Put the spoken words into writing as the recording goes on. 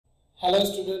Hello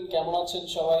student, কেমন আছেন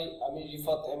সবাই? আমি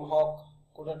রিফাত এম হক,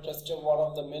 কোডার ট্রাস্টের ওয়ান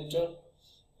অফ দ্য মেন্টর।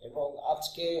 এবং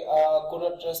আজকে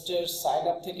কোডার ট্রাস্টের সাইন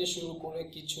আপ থেকে শুরু করে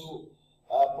কিছু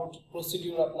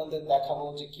প্রসিডিউর আপনাদের দেখাবো,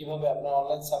 যে কিভাবে আপনারা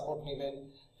অনলাইন সাপোর্ট নেবেন,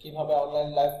 কিভাবে অনলাইন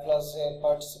লাইভ ক্লাসে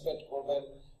পার্টিসিপেট করবেন,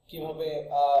 কিভাবে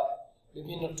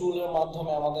বিভিন্ন টুলের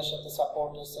মাধ্যমে আমাদের সাথে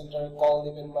সাপোর্ট সেন্টারে কল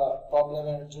দিবেন বা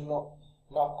প্রবলেমের জন্য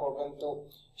নক করবেন। তো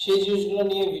সেই জিনিসগুলো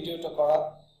নিয়ে ভিডিওটা করা।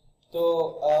 তো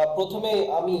প্রথমে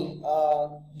আমি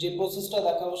যে প্রসেসটা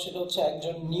দেখাবো সেটা হচ্ছে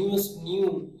একজন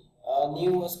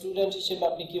নিউ স্টুডেন্ট হিসেবে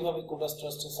আপনি কিভাবে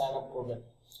কোডারস্ট্রাস্টে সাইন আপ করবেন।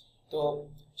 তো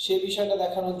সেই বিষয়টা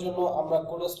দেখানোর জন্য আমরা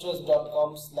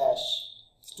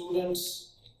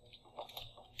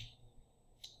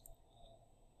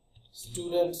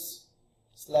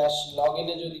coderstrust.com/students/login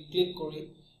এ যদি ক্লিক করি,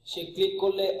 সে ক্লিক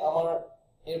করলে আমার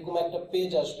এরকম একটা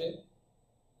পেজ আসবে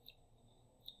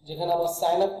যেখানে আমার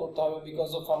সাইন আপ করতে হবে, বিকজ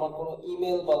অফ আমার কোনো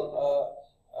ইমেল বা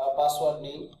পাসওয়ার্ড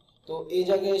নেই। তো এই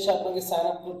জায়গায় এসে আপনাকে সাইন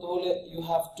আপ করতে হলে you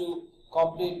have to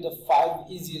complete the 5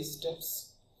 easiest steps.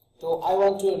 তো আই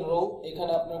ওয়ান্ট টু এনরোল,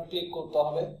 এখানে আপনার ক্লিক করতে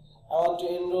হবে। আই ওয়ান্ট টু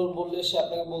এনরোল বললে সে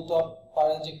আপনাকে বলতে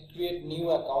পারে যে ক্রিয়েট নিউ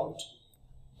অ্যাকাউন্ট।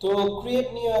 তো ক্রিয়েট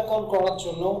নিউ অ্যাকাউন্ট করার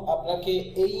জন্য আপনাকে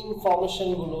এই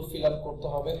ইনফরমেশনগুলো ফিল আপ করতে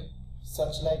হবে,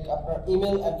 such like আপনার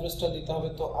ইমেল অ্যাড্রেসটা দিতে হবে।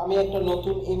 তো আমি একটা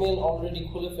নতুন ইমেল অলরেডি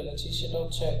খুলে ফেলেছি, সেটা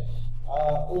হচ্ছে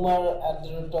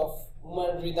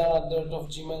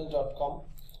umar@gmail.com।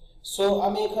 সো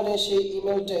আমি এখানে সেই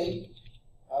ইমেলটাই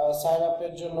সাইন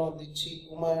আপের জন্য দিচ্ছি,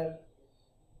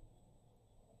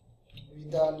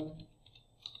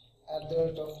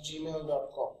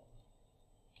 umarridan@gmail.com।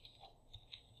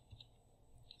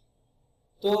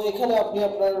 তো এখানে আপনি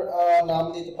আপনার নাম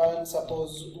দিতে পারেন, সাপোজ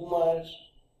উমার,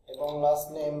 এবং লাস্ট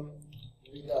নেম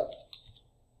রিদান,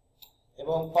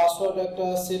 এবং পাসওয়ার্ড একটা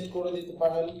সেট করে দিতে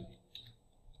পারেন।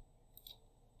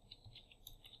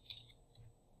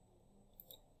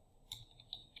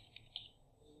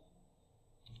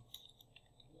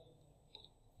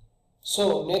 সো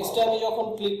নেক্সট আমি যখন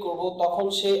ক্লিক করব তখন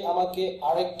সে আমাকে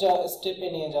আরেকটা স্টেপে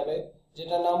নিয়ে যাবে,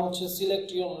 যেটার নাম হচ্ছে select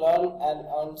your learn and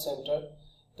earn centre.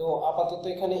 তো আপাতত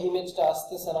এখানে ইমেজটা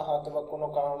আসতেছে না হয়তো বা কোনো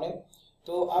কারণে।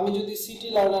 তো আমি যদি city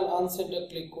learn and earn centre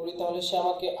click করি তাহলে সে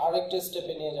আমাকে আরেকটা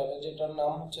স্টেপে নিয়ে যাবে, যেটার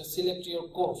নাম হচ্ছে সিলেক্ট ইউর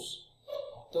কোর্স।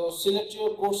 তো সিলেক্ট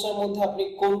ইউর কোর্সের মধ্যে আপনি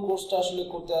কোন কোর্সটা আসলে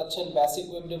করতে যাচ্ছেন। বেসিক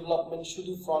ওয়েব ডেভেলপমেন্ট,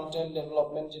 শুধু ফ্রন্ট এন্ড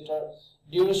ডেভেলপমেন্ট, যেটার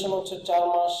ডিউরেশন হচ্ছে 4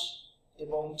 মাস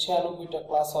এবং 96টা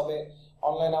ক্লাস হবে।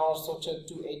 অনলাইন আওয়ার্স হচ্ছে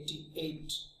 288।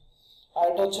 আর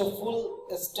এটা হচ্ছে full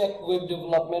stack web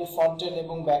development, front end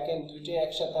এবং ব্যাক এন্ড দুইটাই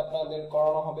একসাথে আপনাদের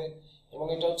করানো হবে। এবং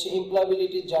এটা হচ্ছে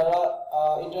এমপ্লয়াবিলিটি, যারা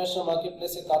ইন্টারন্যাশনাল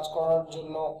মার্কেটপ্লেসে কাজ করার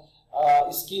জন্য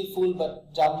স্কিলফুল বাট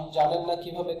জানেন না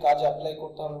কিভাবে কাজ অ্যাপ্লাই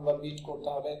করতে হবে বা বিট করতে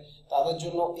হবে, তাদের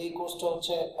জন্য এই কোর্সটা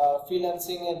হচ্ছে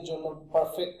ফ্রিল্যান্সিং এর জন্য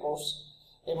পারফেক্ট কোর্স।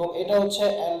 এবং এটা হচ্ছে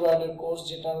অ্যান্ড্রয়েডের কোর্স,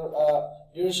 যেটার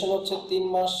ডিউরেশন হচ্ছে 3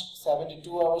 মাস,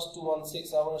 72 আওয়ার্স,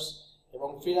 216 আওয়ার্স। এবং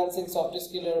ফ্রিল্যান্সিং সফট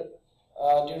স্কিলের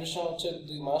ডিউরেশন হচ্ছে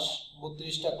 2 মাস,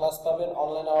 32টা ক্লাস পাবেন,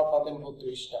 অনলাইন আওয়ার পাবেন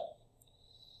 32টা।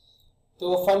 তো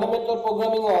ফান্ডামেন্টাল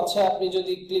প্রোগ্রামিং ও আছে আপনি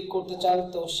যদি ক্লিক করতে চান।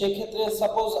 তো সেক্ষেত্রে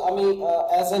সাপোজ আমি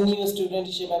অ্যাজ এ নিউ স্টুডেন্ট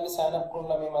হিসেবে আমি সাইন আপ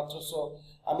করলাম মাত্র। সো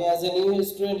আমি অ্যাজ এ নিউ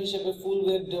স্টুডেন্ট হিসেবে ফুল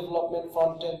web development,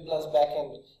 front end plus back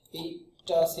end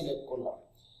এইটা সিলেক্ট করলাম।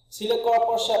 সিলেক্ট করার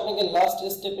পর সে আপনাকে লাস্ট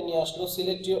স্টেপে নিয়ে আসলো,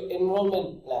 সিলেক্ট ইউর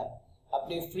এনরোলমেন্ট প্ল্যান।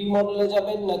 আপনি ফ্রি মডেলে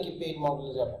যাবেন নাকি পেইড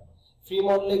মডেলে যাবেন। ফ্রি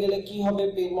মডেলে গেলে কি হবে,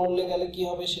 পেইড মডেলে গেলে কি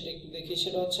হবে সেটা একটু দেখি।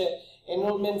 সেটা হচ্ছে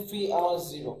এনরোলমেন্ট ফি আমার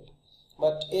 0,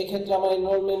 বাট এই ক্ষেত্রে আমার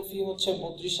এনরোলমেন্ট ফি হচ্ছে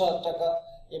 32,000 টাকা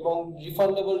এবং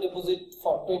রিফান্ডেবল ডিপোজিট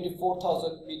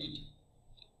 24,000 বিডিটি।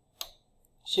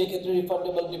 সেই ক্ষেত্রে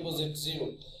রিফান্ডেবল ডিপোজিট 0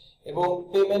 এবং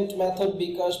payment method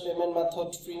bKash, payment method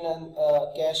freelance,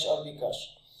 cash R bKash.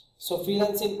 So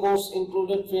freelancing course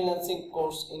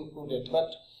included, but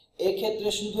এই ক্ষেত্রে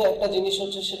শুধু একটা জিনিস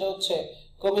হচ্ছে, সেটা হচ্ছে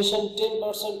কমিশন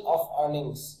 10% অফ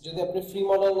আর্নিংস। যদি আপনি ফ্রি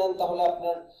মডেল নেন তাহলে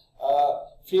আপনার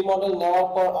ফ্রি মডেল নেওয়ার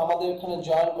পর আমাদের এখানে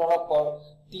জয়েন করার পর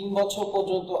 3 বছর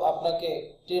পর্যন্ত আপনাকে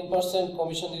 10%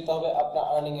 কমিশন দিতে হবে আপনার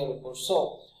আর্নিং এর উপর। সো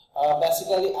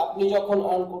বেসিক্যালি আপনি যখন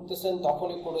আর্ন করতেছেন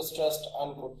তখনই কোডারস্ট্রাস্ট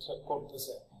আর্ন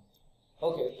করতেছে।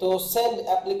 ওকে, তো সেন্ড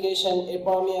অ্যাপ্লিকেশন।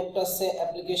 এরপর আমি একটা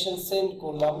অ্যাপ্লিকেশন সেন্ড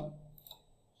করলাম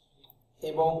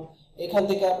এবং এখান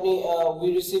থেকে আপনি we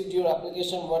received your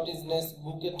application, what is next,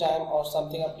 book A time or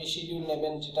something আপনি শিডিউল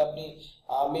নেবেন, যেটা আপনি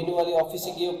ম্যানুয়ালি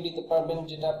অফিসে গিয়েও নিতে পারবেন,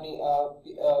 যেটা আপনি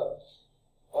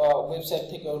ওয়েবসাইট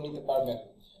থেকেও নিতে পারবেন।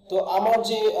 তো আমার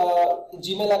যে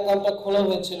জিমেল অ্যাকাউন্টটা খোলা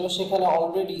হয়েছিল সেখানে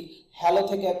অলরেডি হ্যালো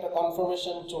থেকে একটা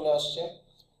কনফার্মেশন চলে আসছে।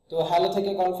 তো হ্যালো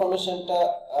থেকে কনফার্মেশনটা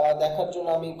দেখার জন্য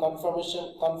আমি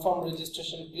কনফার্ম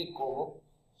রেজিস্ট্রেশন ক্লিক করব।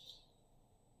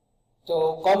 তো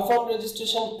কনফার্ম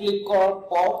রেজিস্ট্রেশন ক্লিক করার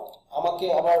পর আমাকে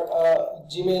আবার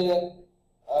জিমেইলে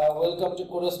ওয়েলকাম টু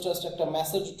কোডারস্ট্রাস্ট একটা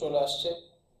মেসেজ চলে আসছে।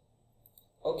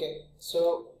 ওকে, সো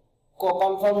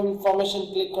কনফার্ম ইনফরমেশন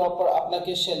ক্লিক করার পর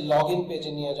আপনাকে সে লগইন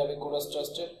পেজে নিয়ে যাবে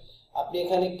কোডারস্ট্রাস্টের। আপনি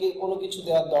এখানে কোনো কিছু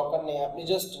দেওয়ার দরকার নেই, আপনি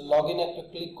জাস্ট লগইন একটা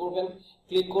ক্লিক করবেন।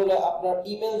 ক্লিক করলে আপনার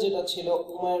ইমেল যেটা ছিল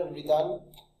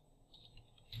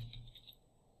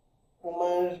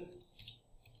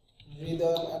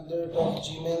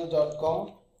umayr@gmail.com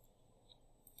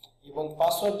এবং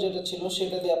পাসওয়ার্ড যেটা ছিল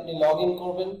সেটা দিয়ে আপনি লগইন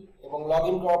করবেন। এবং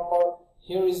লগইন করার পর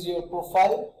হিয়ার ইজ ইউর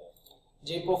প্রোফাইল,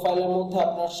 যে প্রোফাইলের মধ্যে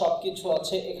আপনার সবকিছু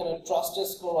আছে। এখানে ট্রাস্টেড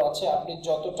স্কোর আছে, আপনি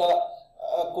যতটা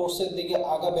কোর্সের দিকে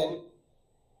আগাবেন।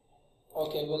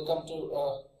 ওকে, ওয়েলকাম টু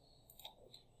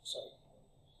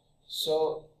সো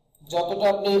যতটা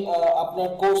আপনি আপনার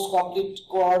কোর্স কমপ্লিট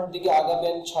করার দিকে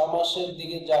আগাবেন, 6 মাসের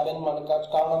দিকে যাবেন, মানে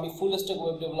কারণ আমি full stack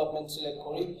web development select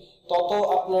করি, তত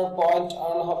আপনার পয়েন্ট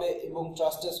আর্ন হবে এবং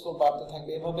ট্রাস্টেড স্কোর বাড়তে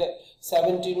থাকবে। এভাবে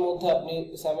 70 এর মধ্যে আপনি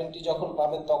 70 যখন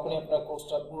পাবেন তখনই আপনার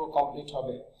কোর্সটা পুরো কমপ্লিট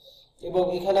হবে। এবং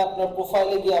এখানে আপনার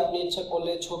প্রোফাইলে গিয়ে আপনি ইচ্ছা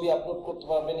করলে ছবি আপলোড করতে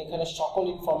পারবেন, এখানে সকল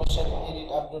ইনফরমেশন এডিট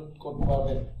আপলোড করতে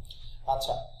পারবেন।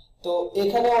 আচ্ছা, তো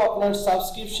এখানেও আপনার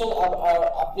সাবস্ক্রিপশন, আর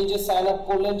আপনি যে সাইন আপ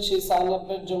করলেন সেই সাইন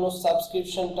আপের জন্য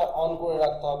সাবস্ক্রিপশনটা অন করে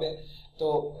রাখতে হবে। তো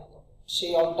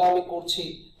সেই অনটা আমি করছি।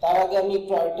 তার আগে আমি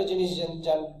একটু আরেকটা জিনিস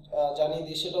জানিয়ে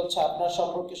দিই, সেটা হচ্ছে আপনার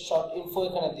সম্পর্কে শর্ট ইনফো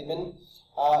এখানে দিবেন।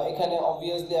 এখানে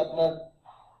অবভিয়াসলি আপনার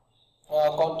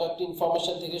কন্ট্যাক্ট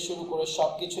ইনফরমেশন থেকে শুরু করে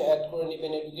সবকিছু অ্যাড করে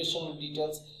নেবেন, এডুকেশন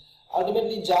ডিটেইলস,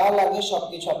 আলটিমেটলি যা লাগে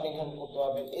সবকিছু আপনি এখানে করতে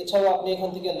পারবেন। এছাড়াও আপনি এখান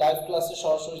থেকে লাইভ ক্লাসে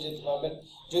সরাসরি যেতে পারবেন।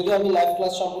 যদিও আমি লাইভ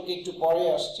ক্লাস সম্পর্কে একটু পরে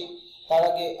আসছি, তার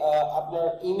আগে আপনার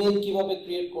ইমেল কিভাবে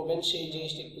ক্রিয়েট করবেন সেই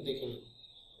জিনিসটা একটু দেখে নিন।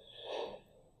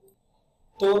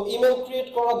 তো ইমেল ক্রিয়েট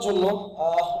করার জন্য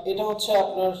এটা হচ্ছে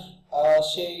আপনার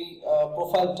সেই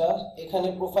প্রোফাইলটা। এখানে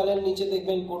প্রোফাইলের নিচে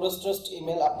দেখবেন কোডারস্ট্রাস্ট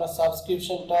ইমেল। আপনার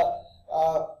সাবস্ক্রিপশনটা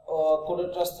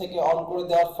কোডারস্ট্রাস্ট থেকে অন করে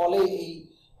দেওয়ার ফলে এই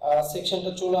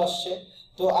সেকশনটা চলে আসছে।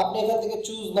 তো আপনি এখান থেকে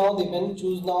চুজ নাও দিবেন।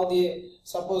 চুজ নাও দিয়ে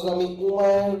সাপোজ আমি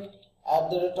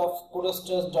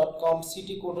umayr@coderstrust.com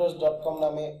citycoders.com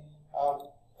নামে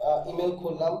ইমেল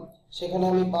খুললাম। সেখানে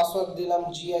আমি পাসওয়ার্ড দিলাম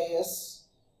GIS,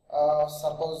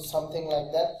 suppose something like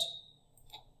that.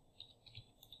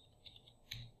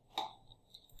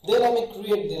 দেন আমি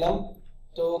ক্রিয়েট দিলাম।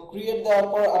 তো ক্রিয়েট দেওয়ার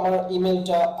পর আমার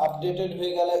ইমেলটা আপডেটেড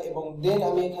হয়ে গেল এবং দেন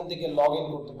আমি এখান থেকে লগইন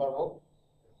করতে পারবো।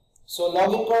 সো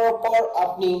লগইন করার পর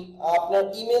আপনি আপনার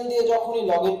ইমেল দিয়ে যখনই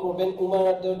লগইন করবেন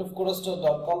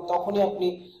umayr@coderstrust.com, তখনই আপনি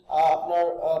আপনার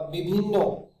বিভিন্ন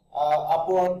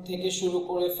আপওয়ার্ক থেকে শুরু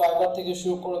করে ফাইবার থেকে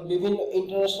শুরু করে বিভিন্ন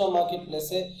ইন্টারন্যাশনাল মার্কেট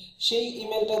প্লেসে সেই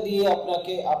ইমেলটা দিয়ে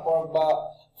আপনাকে আপওয়ার্ক বা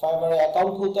ফাইবারে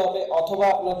অ্যাকাউন্ট খুলতে হবে। অথবা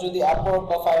আপনার যদি আপওয়ার্ক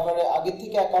বা ফাইবারে আগে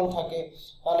থেকে অ্যাকাউন্ট থাকে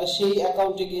তাহলে সেই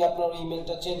অ্যাকাউন্টে গিয়ে আপনার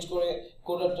ইমেলটা চেঞ্জ করে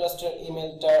কোডারস্ট্রাস্টের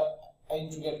ইমেলটা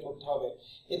ইন্টিগ্রেট করতে হবে।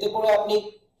 এতে করে আপনি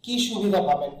কি সুবিধা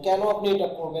পাবেন, কেন আপনি এটা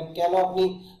করবেন, কেন আপনি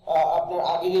আপনার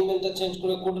আগের ইমেলটা চেঞ্জ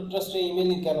করে কোডারস্ট্রাস্টের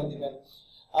ইমেলই কেন দিবেন?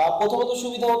 প্রথমত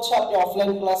সুবিধা হচ্ছে আপনি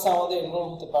অফলাইন ক্লাসে আমাদের এনরোল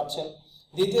হতে পারছেন।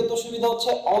 দ্বিতীয়ত সুবিধা হচ্ছে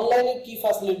অনলাইনে কি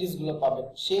ফ্যাসিলিটিস গুলো পাবেন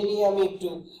সেই নিয়ে আমি একটু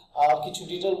কিছু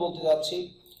ডিটেইল বলতে যাচ্ছি।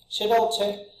 সেটা হচ্ছে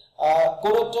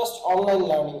কোডারস্ট্রাস্ট অনলাইন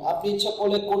লার্নিং। আপনি ইচ্ছা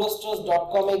করলে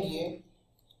coderstrust.com এ গিয়ে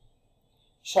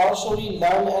সরাসরি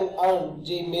লার্ন এন্ড আর্ন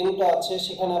যে মেনুটা আছে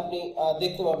সেখানে আপনি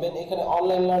দেখতে পাবেন। এখানে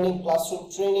online learning, classroom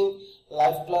training,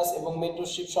 live class এবং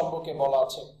মেন্টরশিপ সম্পর্কে বলা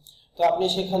আছে। তো আপনি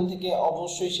সেখান থেকে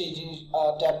অবশ্যই সেই জিনিস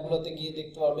ট্যাবগুলোতে গিয়ে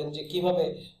দেখতে পারবেন যে কিভাবে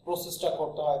প্রসেসটা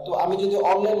করতে হয়। তো আমি যদি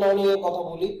অনলাইন লার্নিং এর কথা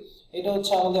বলি, এটা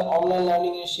হচ্ছে আমাদের অনলাইন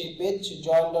লার্নিং এর সেই পেজ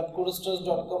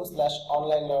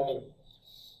join.coderstrust.com/onlinelearning।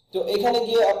 তো এখানে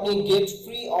গিয়ে আপনি গেট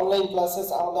ফ্রি অনলাইন ক্লাসেস,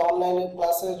 আমাদের অনলাইনের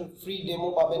ক্লাসের ফ্রি ডেমো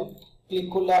পাবেন। ক্লিক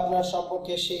করলে আপনার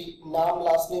সম্পর্কে সেই নাম,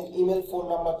 last name, email, phone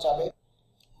number চাবে।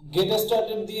 গেট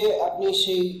স্টার্টেড দিয়ে আপনি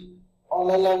সেই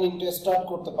অনলাইন লার্নিংটা স্টার্ট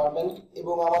করতে পারবেন।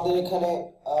 এবং আমাদের এখানে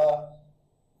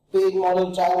পেইড মডেল,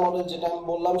 ট্রায়াল মডেল যেটা আমি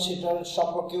বললাম সেটার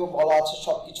সম্পর্কেও বলা আছে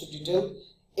সবকিছু ডিটেইল।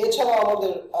 এছাড়া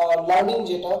আমাদের লার্নিং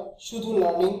যেটা শুধু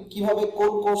লার্নিং, কিভাবে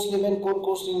কোন কোর্স নেবেন, কোন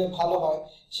কোর্স নিলে ভালো হয়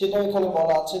সেটাও এখানে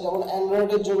বলা আছে। যেমন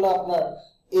অ্যান্ড্রয়েডের জন্য আপনার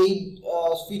এই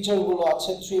ফিচারগুলো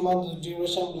আছে, 3 month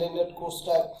duration blended course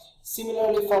type.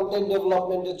 Similarly front end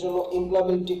ডেভেলপমেন্টের জন্য,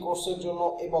 এমপ্লয়বিলিটি কোর্সের জন্য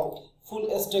এবং ফুল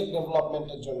স্ট্যাক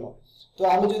ডেভেলপমেন্টের জন্য। তো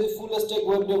আমি যদি ফুল স্ট্যাক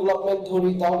ওয়েব ডেভেলপমেন্ট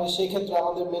ধরি তাহলে সেই ক্ষেত্রে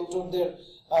আমাদের মেন্টরদের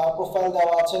প্রোফাইল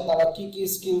দেওয়া আছে, তারা কি কি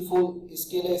স্কিলফুল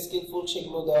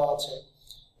সেগুলো দেওয়া আছে।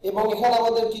 এবং এখানে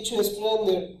আমাদের কিছু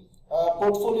স্টুডেন্টদের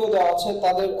পোর্টফোলিও দেওয়া আছে,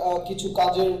 তাদের কিছু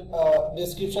কাজের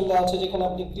ডেসক্রিপশন দেওয়া আছে, যেখানে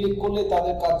আপনি ক্লিক করলে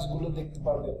তাদের কাজগুলো দেখতে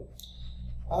পারবেন।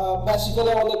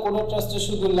 বেসিক্যালি আমাদের কোডারস্ট্রাস্টে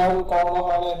শুধু লার্ন করানো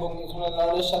হয় না, এবং এখানে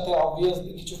লার্নের সাথে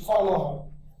অবভিয়াসলি কিছু ফানও হয়।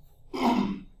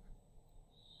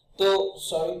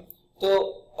 তো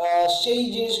সেই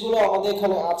জিনিসগুলো আমাদের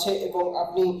এখানে আছে এবং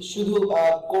আপনি শুধু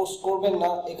কোর্স করবেন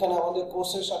না, এখানে আমাদের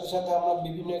কোর্সের সাথে সাথে আমরা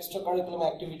বিভিন্ন এক্সট্রা কারিকুলাম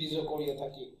অ্যাক্টিভিটিসও করিয়ে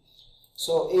থাকি।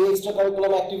 সো এই এক্সট্রা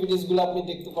কারিকুলাম অ্যাক্টিভিটিস গুলো আপনি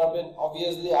দেখতে পারবেন,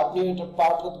 অবভিয়াসলি আপনিও এটা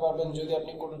পার্ট হতে পারবেন যদি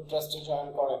আপনি কোডার ট্রাস্টে জয়েন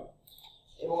করেন।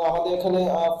 এবং আমাদের এখানে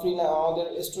আমাদের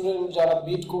স্টুডেন্ট যারা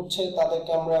বিট করছে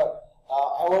তাদেরকে আমরা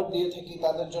অ্যাওয়ার্ড দিয়ে থাকি,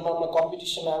 তাদের জন্য আমরা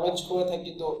কম্পিটিশন অ্যারেঞ্জ করে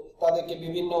থাকি, তো তাদেরকে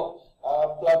বিভিন্ন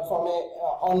প্ল্যাটফর্মে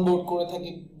অনবোর্ড করে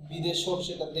থাকি, বিদেশ হোক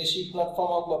সেটা দেশি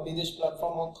প্ল্যাটফর্ম হোক বা বিদেশ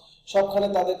প্ল্যাটফর্ম হোক, সবখানে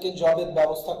তাদেরকে জবের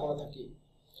ব্যবস্থা করে থাকি।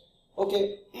 ওকে,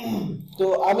 তো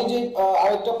আমি যে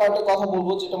আরেকটা পার্টের কথা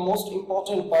বলবো যেটা মোস্ট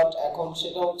ইম্পর্টেন্ট পার্ট এখন,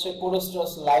 সেটা হচ্ছে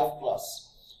কোডারস্ট্রাস্ট লাইভ ক্লাস।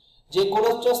 যে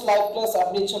কোডারস্ট্রাস্ট লাইভ ক্লাস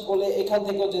আপনি ইচ্ছা করলে এখান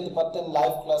থেকেও যেতে পারতেন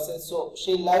লাইভ ক্লাসে। সো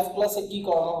সেই লাইভ ক্লাসে কি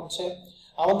করানো হচ্ছে,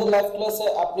 আমাদের লাইভ ক্লাসে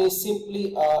আপনি সিম্পলি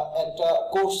একটা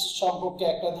কোর্স সম্পর্কে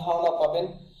একটা ধারণা পাবেন,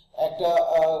 একটা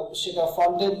সেটা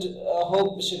ফ্রন্ট এন্ড হোক,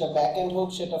 সেটা ব্যাক এন্ড হোক,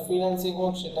 সেটা ফ্রিল্যান্সিং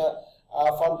হোক, সেটা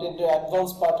ফ্রন্ট এন্ডের অ্যাডভান্স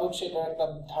পার্ট হোক, সেটার একটা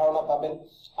ধারণা পাবেন।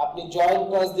 আপনি জয়েন্ট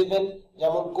ক্লাস দিবেন,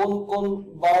 যেমন কোন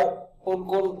বার কোন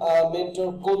মেন্টর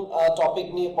কোন টপিক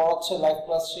নিয়ে পড়াচ্ছে লাইভ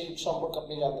ক্লাস, সেই সম্পর্কে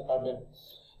আপনি জানতে পারবেন।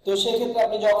 তো সেই ক্ষেত্রে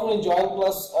আপনি যখনই জয়েন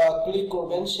ক্লাস ক্লিক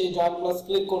করবেন, সেই জয়েন ক্লাস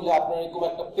ক্লিক করলে আপনার এরকম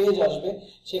একটা পেজ আসবে,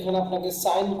 সেখানে আপনাকে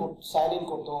সাইন ইন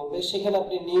করতে হবে। সেখানে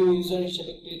আপনি নিউ ইউজার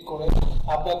হিসেবে ক্লিক করে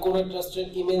আপনার কোডার ট্রাস্টের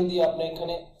ইমেল দিয়ে আপনি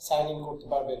এখানে সাইন ইন করতে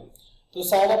পারবেন। তো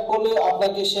সাইন আপ করলে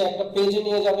আপনাকে সে একটা পেজে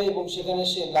নিয়ে যাবে এবং সেখানে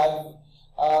সে লাইভ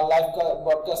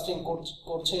ব্রডকাস্টিং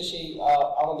করছে সেই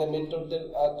আমাদের মেন্টরদের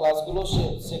ক্লাসগুলো,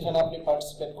 সেখানে আপনি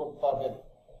পার্টিসিপেট করতে পারবেন।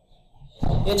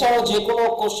 এছাড়াও যে কোনো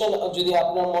কোশ্চেন যদি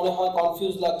আপনার মনে হয়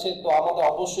কনফিউজ লাগছে, তো আমাদের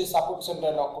অবশ্যই সাপোর্ট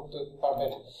সেন্টারে নক করতে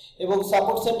পারবেন। এবং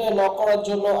সাপোর্ট সেন্টারে নক করার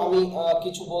জন্য আমি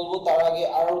কিছু বলবো, তার আগে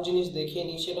আরো জিনিস দেখিয়ে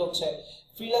নিই, সেটা হচ্ছে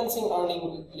ফ্রিল্যান্সিং আর্নিং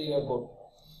লিডার বোর্ড।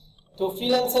 তো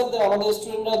ফ্রিল্যান্সারদের আমাদের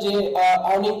স্টুডেন্টরা যে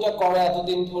আর্নিংটা করে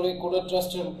এতদিন ধরে কোডার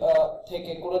ট্রাস্টের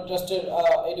থেকে, কোডার ট্রাস্টের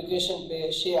এডুকেশন পেয়ে,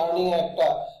 সেই আর্নিং এর একটা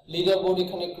লিডার বোর্ড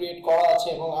এখানে ক্রিয়েট করা আছে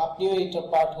এবং আপনিও এটা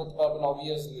পার্ট হতে পারবেন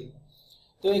অবভিয়াসলি।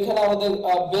 তো এখানে আমাদের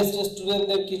বেস্ট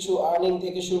স্টুডেন্টদের কিছু আর্নিং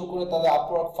থেকে শুরু করে তাদের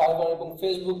আপওয়ার্ক, ফাইবার এবং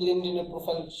ফেসবুক, লিঙ্কডইন এর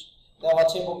প্রোফাইল দেওয়া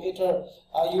আছে এবং এটার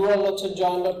ইউআরএল হচ্ছে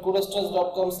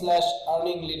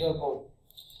join.coderstrust.com/earningleaderboard।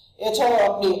 এছাড়াও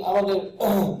আপনি আমাদের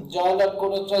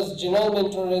join.coderstrust জেনারেল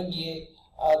মেন্টরে গিয়ে,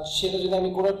 সেটা যদি আমি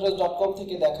coderstrust.com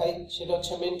থেকে দেখাই, সেটা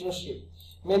হচ্ছে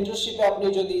মেন্টরশিপে আপনি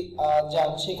যদি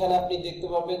যান, সেখানে আপনি দেখতে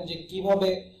পাবেন যে কিভাবে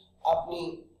আপনি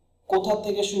কোথা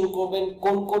থেকে শুরু করবেন,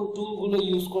 কোন কোন টুলগুলো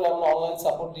ইউজ করে আমরা অনলাইন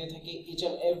সাপোর্ট দিয়ে থাকি, ইচ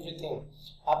এন্ড এভরিথিং।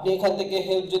 আপনি এখান থেকে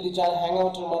হেল্প যদি চান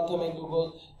হ্যাংআউটের মাধ্যমে গুগল,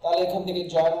 তাহলে এখান থেকে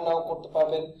জয়েন নাও করতে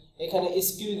পারবেন। এখানে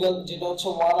স্কিউগল, যেটা হচ্ছে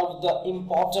one of the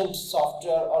important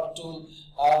software or tool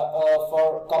for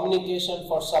communication,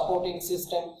 for supporting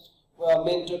system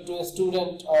mentor two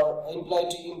student or employ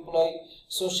two employ.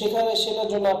 So সেটার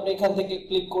জন্য আপনি এখান থেকে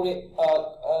ক্লিক করে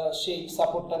সেই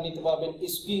সাপোর্টটা নিতে পারবেন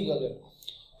স্কিউগলের।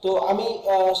 তো আমি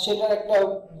সেটার একটা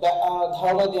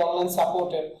ধারণা দিই অনলাইন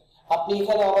সাপোর্টের। আপনি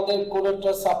এখানে আমাদের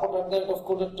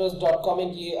coderstrust@coderstrust.com এ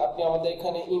গিয়ে আপনি আমাদের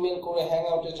এখানে ইমেল করে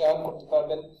হ্যাংআউটে জয়েন করতে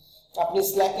পারবেন। আপনি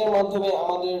স্ল্যাকের মাধ্যমে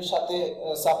আমাদের সাথে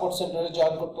সাপোর্ট সেন্টারে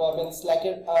জয়েন করতে পারবেন।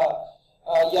 স্ল্যাকের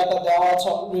ইয়াটা দেওয়া আছে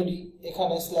অলরেডি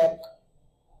এখানে স্ল্যাক,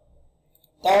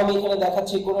 তাও আমি এখানে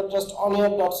দেখাচ্ছি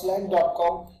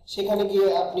coderstrustonyour.slack.com। সেখানে গিয়ে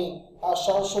আপনি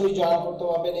সরাসরি জয়েন করতে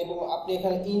পারবেন এবং আপনি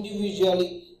এখানে ইন্ডিভিজুয়ালি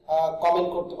কমেন্ট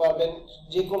করতে পারবেন,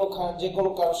 যে কোনো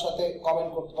কারোর সাথে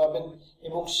কমেন্ট করতে পারবেন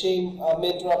এবং সেই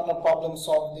মেন্টর আপনার প্রবলেম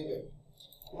সলভ দিবে।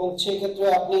 এবং সেই ক্ষেত্রে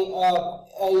আপনি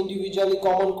ইন্ডিভিজুয়ালি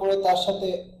কমেন্ট করে তার সাথে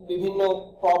বিভিন্ন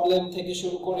প্রবলেম থেকে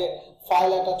শুরু করে ফাইল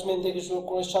অ্যাটাচমেন্ট থেকে শুরু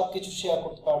করে সবকিছু শেয়ার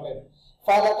করতে পারবেন।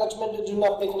 ফাইল অ্যাটাচমেন্টের জন্য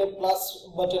আপনি এখানে প্লাস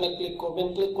বাটনে ক্লিক করবেন,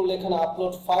 ক্লিক করলে এখানে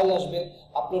আপলোড ফাইল আসবে,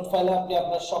 আপলোড ফাইলে আপনি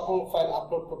আপনার সকল ফাইল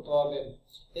আপলোড করতে পারবেন।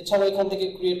 এছাড়াও এখান থেকে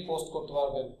ক্রিয়েট পোস্ট করতে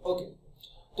পারবেন। ওকে,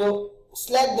 তো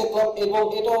স্ল্যাক দেখলাম এবং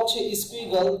এটা হচ্ছে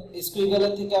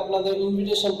স্কুইগলের থেকে আপনাদের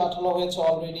ইনভিটেশন পাঠানো হয়েছে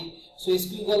অলরেডি। সো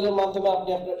স্কুইগলের মাধ্যমে আপনি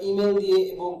আপনার ইমেল দিয়ে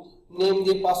এবং নেম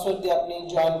দিয়ে পাসওয়ার্ড দিয়ে আপনি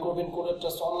জয়েন করবেন কোডার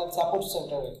ট্রাস্ট অনলাইন সাপোর্ট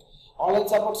সেন্টারে। অনলাইন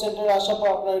সাপোর্ট সেন্টারে আসার পর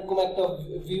আপনার এরকম একটা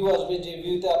ভিউ আসবে, যে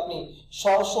ভিউতে আপনি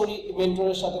সরাসরি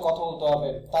মেন্টরের সাথে কথা বলতে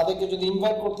পারবেন। তাদেরকে যদি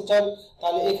ইনভাইট করতে চান,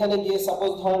 তাহলে এখানে গিয়ে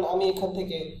সাপোজ ধরেন আমি এখান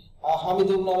থেকে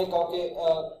হামিদুর নামে কাউকে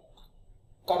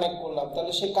কানেক্ট করলাম,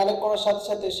 তাহলে সে কানেক্ট করার সাথে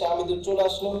সাথে সে হামিদুর চলে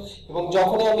আসলো এবং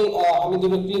যখনই আমি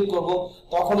হামিদুরে ক্লিক করব,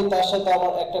 তখনই তার সাথে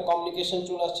আমার একটা কমিউনিকেশন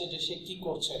চলে আসছে যে সে কি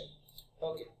করছে।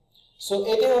 ওকে, সো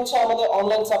এটাই হচ্ছে আমাদের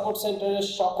অনলাইন সাপোর্ট সেন্টারের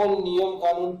সকল নিয়ম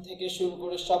কানুন থেকে শুরু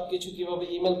করে সবকিছু, কিভাবে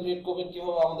ইমেল ক্রিয়েট করবেন,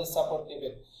 কিভাবে আমাদের সাপোর্ট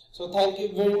নেবেন। So thank you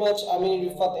very much. আমি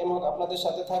রিফাত এমন আপনাদের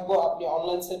সাথে থাকবো। আপনি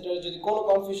অনলাইন সেন্টারে যদি কোনো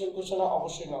কনফিউশন হয়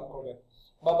অবশ্যই নক করবেন।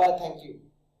 Bye bye, thank you.